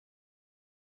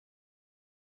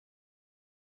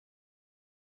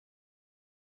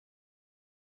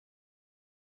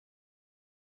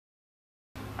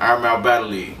IMBL Battle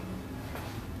League.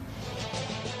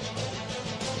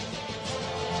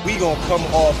 We gonna come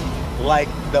off like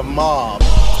the mob.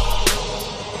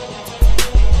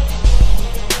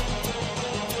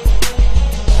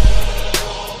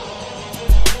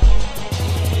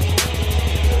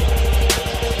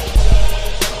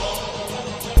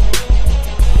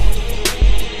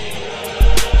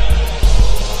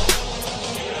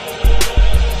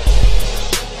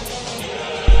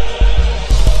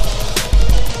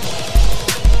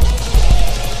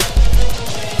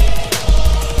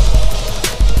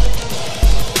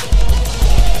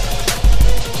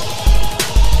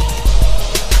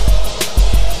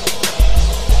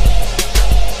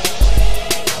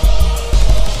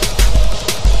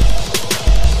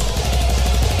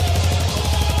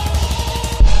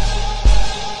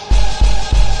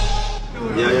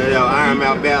 Yo,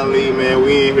 IMBL Battle League, man,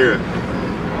 we in here.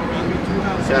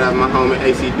 Shout out my homie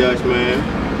AC Dutch, man.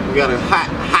 We got a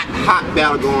hot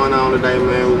battle going on today,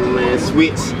 man.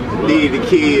 Switch, Diddy the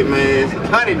Kid, man.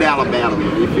 $100 battle,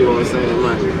 man. You feel what I'm saying,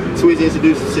 man? Switch,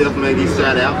 introduce yourself, man. Get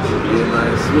shout out. Yeah,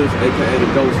 man. Switch, aka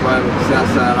the Ghost Rider,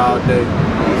 Southside all day. You know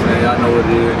what I'm saying? Y'all know what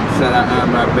it is. Shout out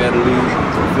IMBL Battle League.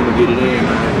 We're finna get it in,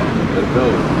 man. Let's go.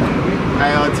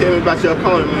 Hey, tell me about your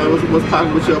opponent, man. What's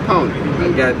poppin' with your opponent?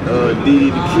 I got Diddy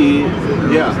the Kid.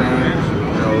 You know what I'm saying?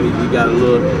 You know, he got a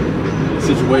little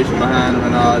situation behind him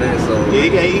and all that, so.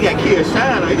 Yeah, he got Kid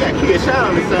Shine. He got Kid Shine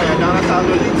on the side, dog. I saw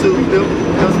him on YouTube.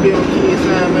 Them spit on Kid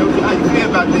Shine, man. How you feel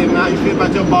about that, man? How you feel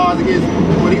about your bars against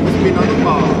what he was spitting on the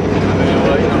bars? Man,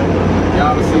 well, you know,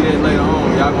 y'all will see that later on.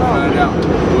 Y'all gonna find out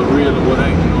what real and what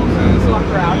ain't, you know what I'm saying? So,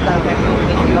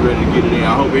 I'm just ready to get it in.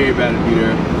 I hope everybody be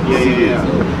there. Yeah.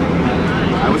 So.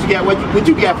 What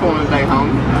you got for him today,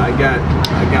 homie? I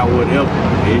got whatever,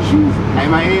 as usual. Hey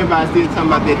man, everybody still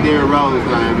talking about that Derrick Rose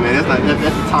line, man. That's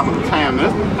the top of the time, man.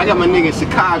 I got my nigga in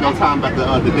Chicago talking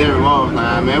about the Derrick Rose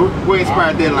line, man. Where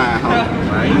inspired that line, homie?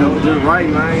 Man, you know, just right,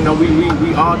 man. You know, we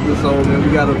argue, so man,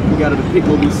 we gotta depict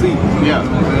what we see. Yeah. You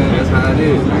know what I'm saying? That's how it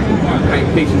is. I paint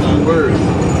pictures through words.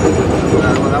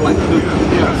 That's what I like to do.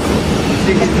 Yeah.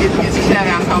 Get your shout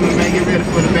out, homie, man. Get ready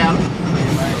for the battle.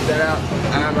 Shout out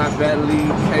IMBL Battle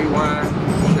League, K-Wine.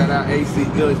 Shout out AC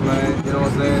Dutch, man. You know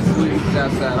what I'm saying? Sweet.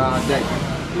 Shout out all day.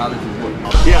 Holla at your boy.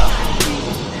 Yeah.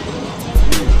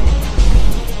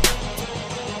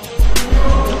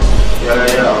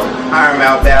 Yo.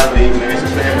 IMBL Battle League, man. It's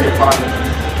your favorite partner.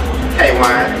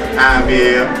 K-Wine,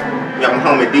 IMBL. We got my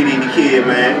homie Diddy the Kid,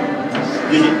 man.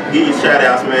 Give your shout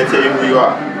outs, man. Tell you who you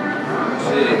are.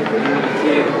 Shit, Diddy the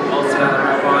Kid, most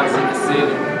talented artists in the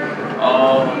city.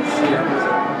 Oh, shit.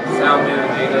 South Bend,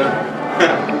 nigga.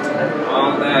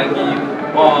 I give you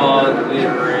all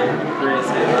delivery, Chris,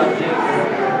 and I'm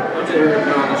just here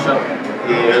on the show.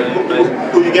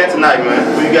 Yeah. Who you got tonight, man?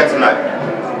 Who you got tonight?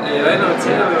 Yeah, they don't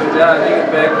tell me y'all niggas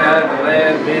back now at the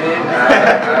last minute.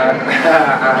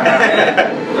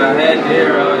 I had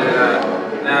Darryl,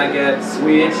 and now I got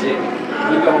Switch, and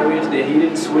he gonna wish that he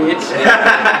didn't switch.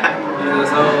 And,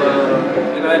 so,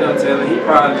 you know, they don't tell him he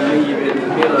probably leave in the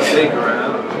middle of the second round.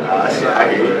 Shit,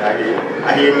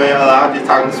 I hear, man. I was just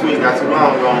talking to Switch not too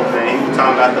long ago, man. He was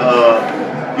talking about the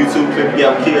YouTube clip you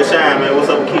got with Kid Shine, man. What's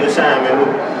up with Kid Shine, man?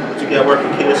 What you got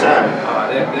working with Kid Shine?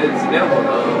 That one,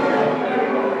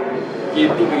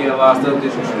 people get a lot of stuff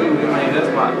disrespected. I mean,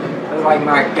 that's like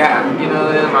my guy, you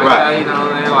know, that's my guy, you know,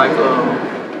 and like,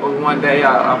 one day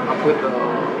I put the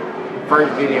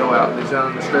first video out, the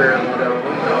John the Stairs or whatever, you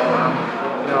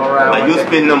know, right? Like you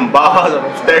spitting them bars on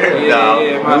them stairs, dog.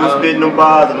 You spitting them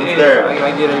bars on them stairs.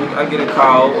 I get a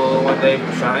call one day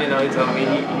from Sean, you know, he told me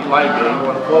he liked it, he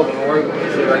want to fuck and work with me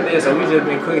and shit like that. So we just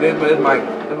been cooking it, but it's my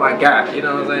guy, you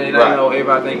know what I'm saying? I know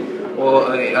everybody think,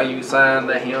 well, are you signed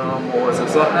to him or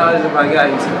something? No, this is my guy.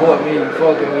 He support me, he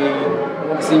fucking me, he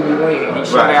want to see me win. He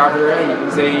shot out here,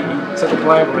 he said he took a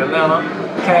plane from Atlanta,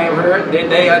 came here. That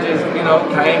day I just, you know,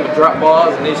 came and dropped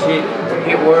balls and this shit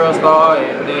hit World Star,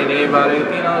 and then everybody,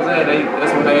 you know what I'm saying?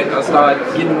 That's when I started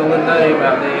getting a little name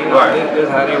out there. You know, that's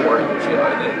how they work and shit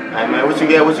like that. Hey man, what you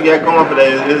got going for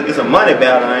that? It's a money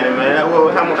battle, ain't it, man?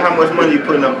 Well, how much money you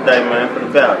putting up today, man, for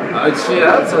the battle? Shit,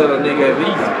 I told a nigga at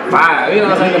least 5. You know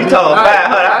what I'm saying? You told 5,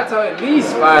 huh? I told at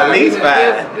least 5. At least 5.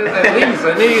 At least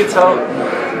a nigga told.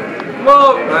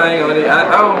 Well, I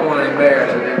don't want to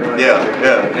embarrass her. Yeah.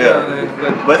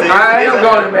 But I am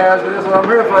going to embarrass her. That's what I'm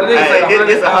here for.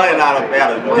 It's $100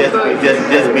 battle.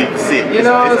 Just be sick. You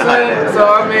know what I'm saying? So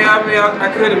I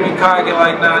could have been cocky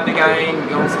like, nah, I think I ain't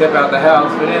gonna step out the house.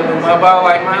 But then my ball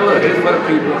like, man, look, it's for the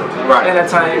people. Right.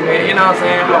 Entertainment. You know what I'm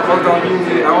saying? My folks don't use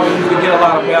it. I don't usually get a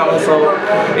lot of battles, so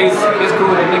it's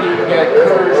cool that nigga got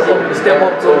courage to step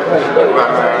up to the plate.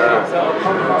 Right.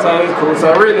 So it's cool.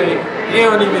 So really, you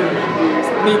don't even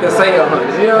need to say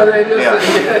 100. You know what I'm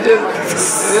saying?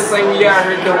 Just say we out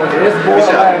here doing it. It's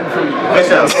borderline for you. For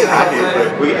sure.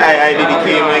 Hey, did you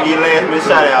man, get last minute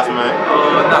shout outs, man?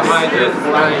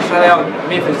 Shout out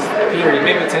Memphis, period.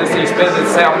 Memphis, Tennessee, especially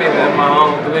South Memphis, that's my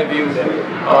home, Glenview,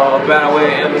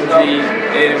 Battleway, MMG,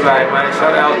 everybody, man.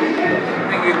 Shout out,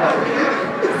 nigga,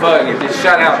 fuck it, just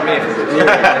shout out Memphis.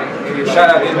 Shout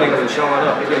out these niggas for showing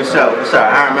up. For sure.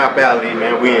 IMBL Battle League,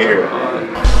 man, we in here.